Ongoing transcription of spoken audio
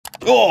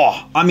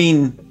Oh, I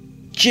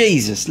mean,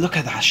 Jesus, look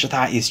at that.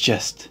 That is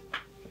just...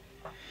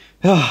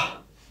 Oh.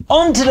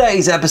 On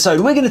today's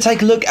episode, we're going to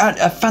take a look at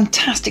a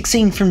fantastic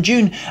scene from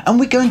Dune, and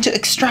we're going to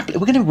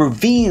extrapolate, we're going to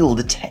reveal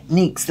the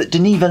techniques that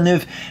Denis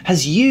Villeneuve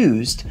has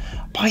used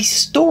by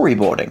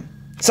storyboarding.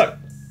 So,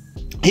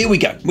 here we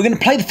go. We're going to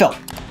play the film.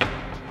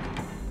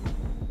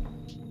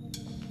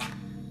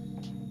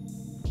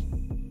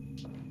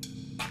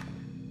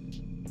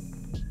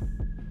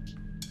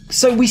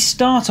 So we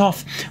start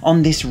off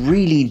on this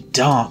really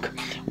dark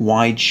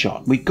wide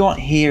shot. We've got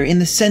here in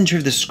the center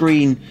of the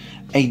screen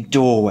a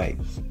doorway.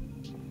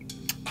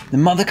 The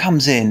mother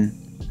comes in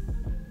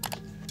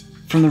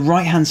from the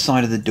right hand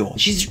side of the door.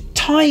 She's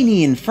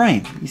tiny in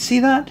frame. You see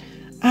that?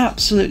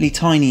 Absolutely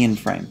tiny in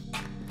frame.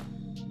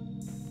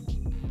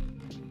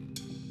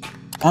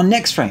 Our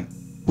next frame,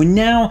 we're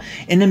now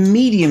in a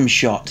medium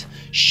shot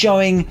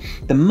showing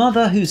the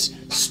mother who's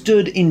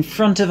stood in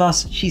front of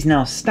us. She's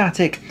now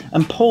static,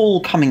 and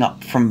Paul coming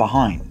up from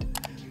behind.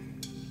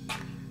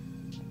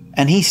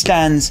 And he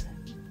stands,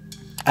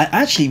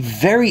 actually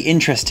very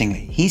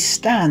interestingly, he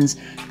stands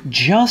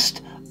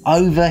just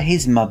over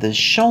his mother's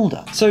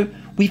shoulder. So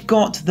we've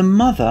got the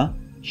mother,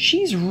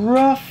 she's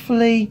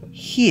roughly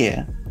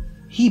here.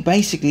 He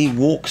basically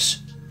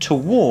walks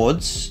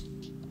towards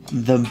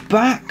the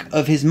back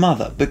of his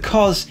mother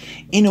because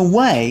in a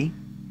way,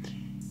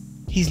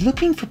 he's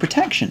looking for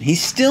protection.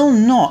 He's still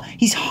not,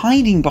 he's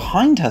hiding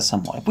behind her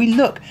somewhere. If we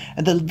look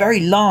at the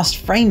very last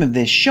frame of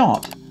this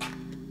shot,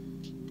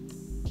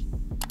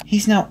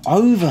 he's now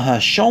over her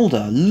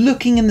shoulder,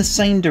 looking in the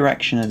same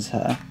direction as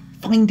her,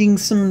 finding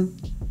some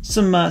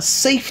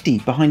safety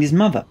behind his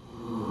mother.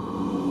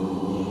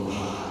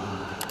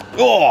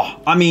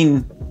 Oh, I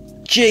mean,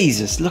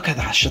 Jesus, look at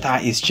that.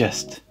 That is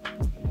just...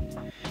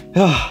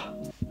 Oh,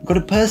 I've got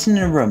a person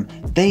in a room.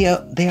 They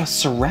are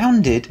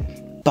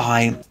surrounded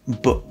by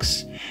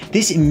books.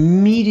 This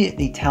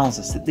immediately tells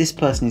us that this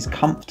person is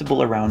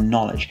comfortable around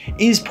knowledge,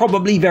 is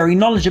probably very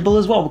knowledgeable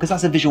as well, because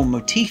that's a visual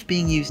motif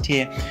being used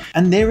here.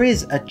 And there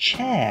is a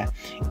chair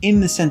in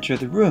the center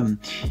of the room.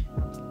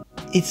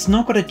 It's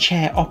not got a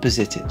chair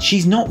opposite it.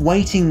 She's not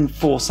waiting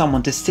for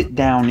someone to sit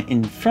down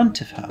in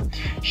front of her.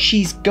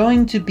 She's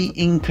going to be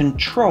in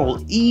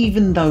control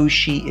even though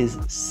she is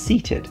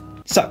seated.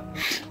 So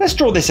let's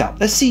draw this out.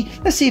 Let's see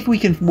if we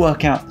can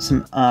work out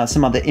some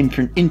other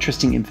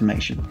interesting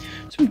information.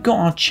 So we've got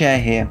our chair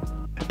here.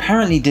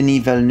 Apparently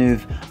Denis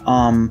Villeneuve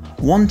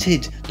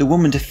wanted the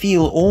woman to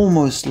feel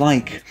almost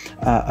like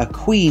a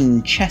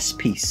queen chess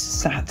piece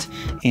sat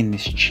in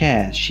this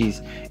chair.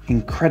 She's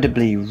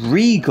incredibly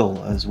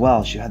regal as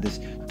well. She had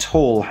this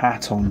tall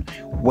hat on,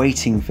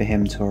 waiting for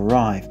him to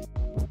arrive.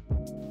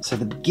 So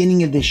the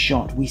beginning of this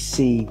shot, we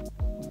see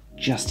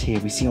just here,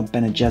 we see our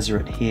Bene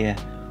Gesserit here.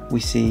 We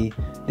see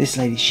this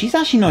lady, she's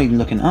actually not even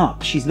looking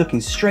up, she's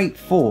looking straight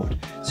forward.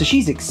 So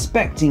she's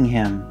expecting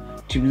him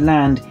to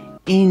land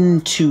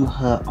into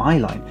her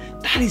eyeline.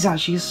 That is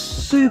actually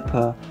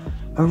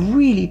a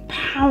really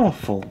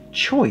powerful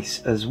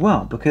choice as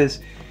well, because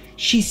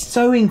she's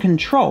so in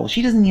control.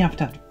 She doesn't even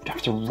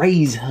have to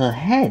raise her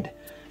head.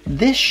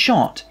 This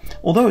shot,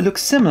 although it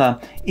looks similar,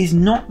 is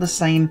not the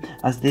same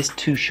as this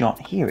two shot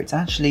here. It's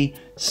actually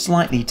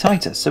slightly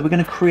tighter. So we're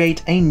going to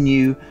create a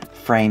new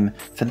frame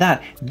for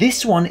that.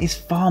 This one is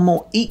far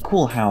more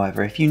equal,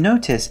 however. If you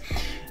notice,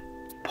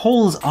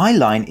 Paul's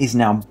eyeline is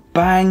now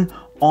bang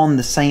on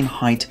the same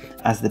height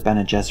as the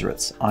Bene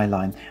Gesserit's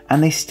eyeline,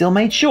 and they still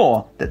made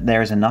sure that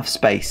there is enough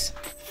space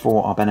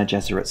for our Bene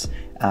Gesserit's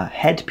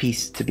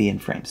headpiece to be in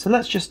frame. So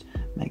let's just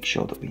make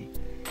sure that we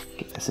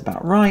get this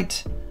about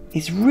right.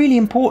 It's really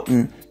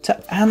important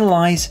to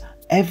analyze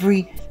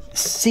every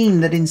scene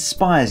that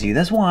inspires you.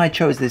 That's why I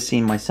chose this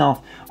scene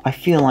myself. I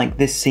feel like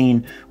this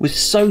scene was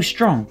so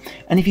strong.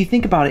 And if you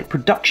think about it,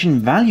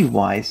 production value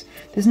wise,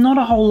 there's not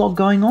a whole lot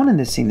going on in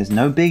this scene. There's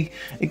no big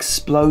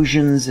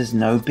explosions. There's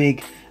no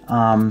big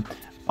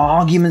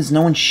arguments.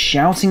 No one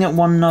shouting at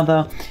one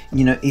another.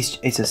 You know,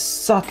 it's a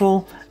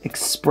subtle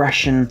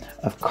expression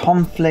of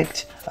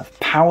conflict, of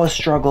power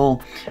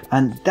struggle.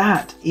 And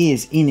that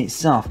is in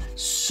itself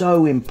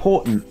so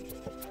important,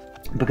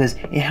 because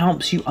it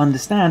helps you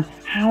understand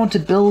how to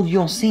build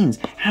your scenes,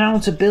 how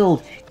to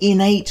build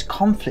innate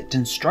conflict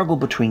and struggle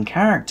between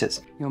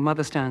characters. Your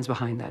mother stands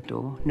behind that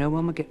door. No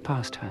one will get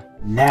past her.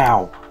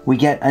 Now we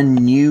get a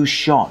new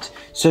shot.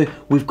 So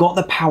we've got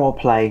the power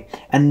play,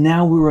 and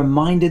now we're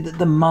reminded that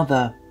the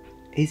mother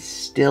is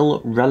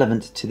still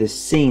relevant to this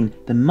scene.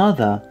 The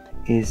mother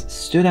is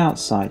stood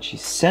outside.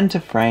 She's center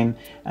frame,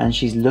 and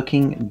she's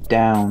looking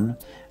down,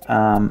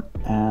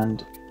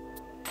 and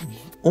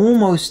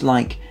almost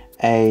like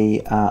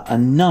a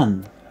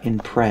nun in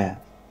prayer.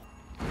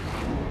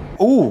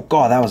 Oh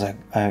God, that was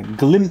a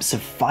glimpse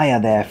of fire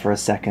there for a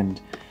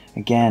second.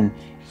 Again,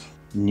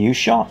 new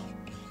shot.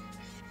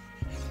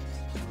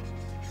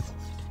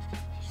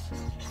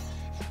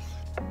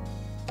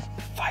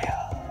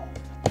 Fire.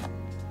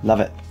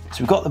 Love it. So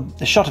we've got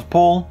the shot of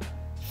Paul,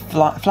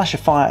 flash of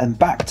fire, and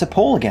back to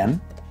Paul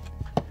again.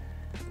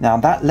 Now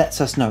that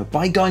lets us know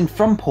by going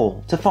from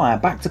Paul to fire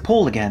back to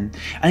Paul again,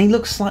 and he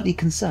looks slightly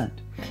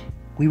concerned.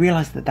 We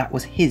realise that that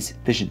was his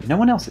vision, no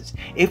one else's.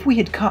 If we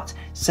had cut,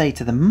 say,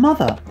 to the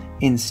mother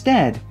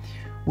instead,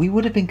 we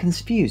would have been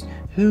confused.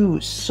 Who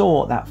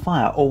saw that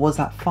fire, or was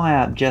that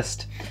fire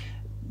just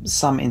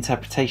some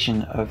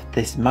interpretation of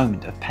this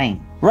moment of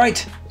pain?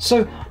 Right,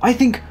 so I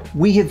think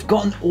we have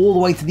gotten all the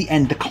way to the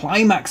end, the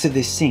climax of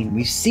this scene.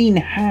 We've seen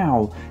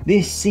how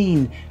this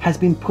scene has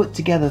been put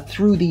together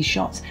through these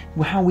shots,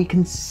 how we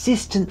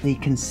consistently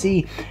can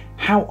see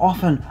how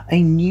often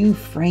a new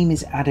frame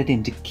is added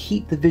in to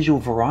keep the visual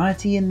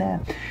variety in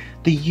there.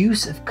 The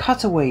use of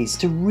cutaways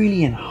to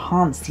really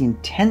enhance the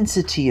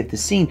intensity of the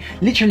scene,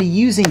 literally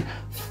using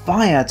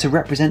fire to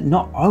represent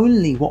not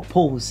only what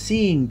Paul was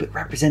seeing, but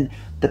represent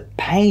the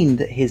pain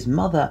that his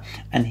mother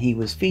and he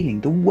was feeling.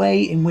 The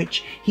way in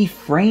which he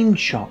framed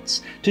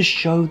shots to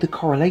show the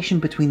correlation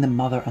between the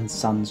mother and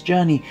son's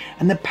journey,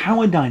 and the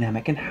power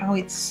dynamic and how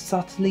it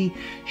subtly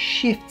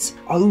shifts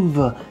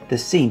over the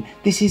scene.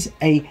 This is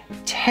a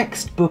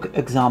textbook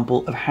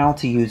example of how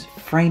to use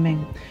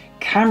framing,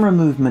 camera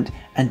movement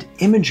and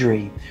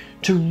imagery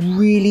to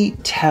really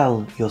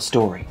tell your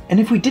story. And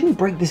if we didn't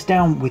break this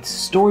down with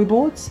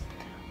storyboards,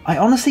 I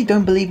honestly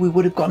don't believe we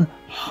would have gotten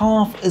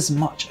half as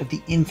much of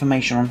the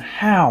information on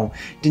how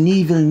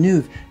Denis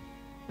Villeneuve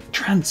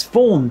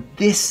transformed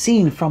this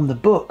scene from the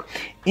book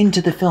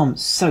into the film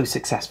so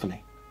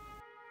successfully.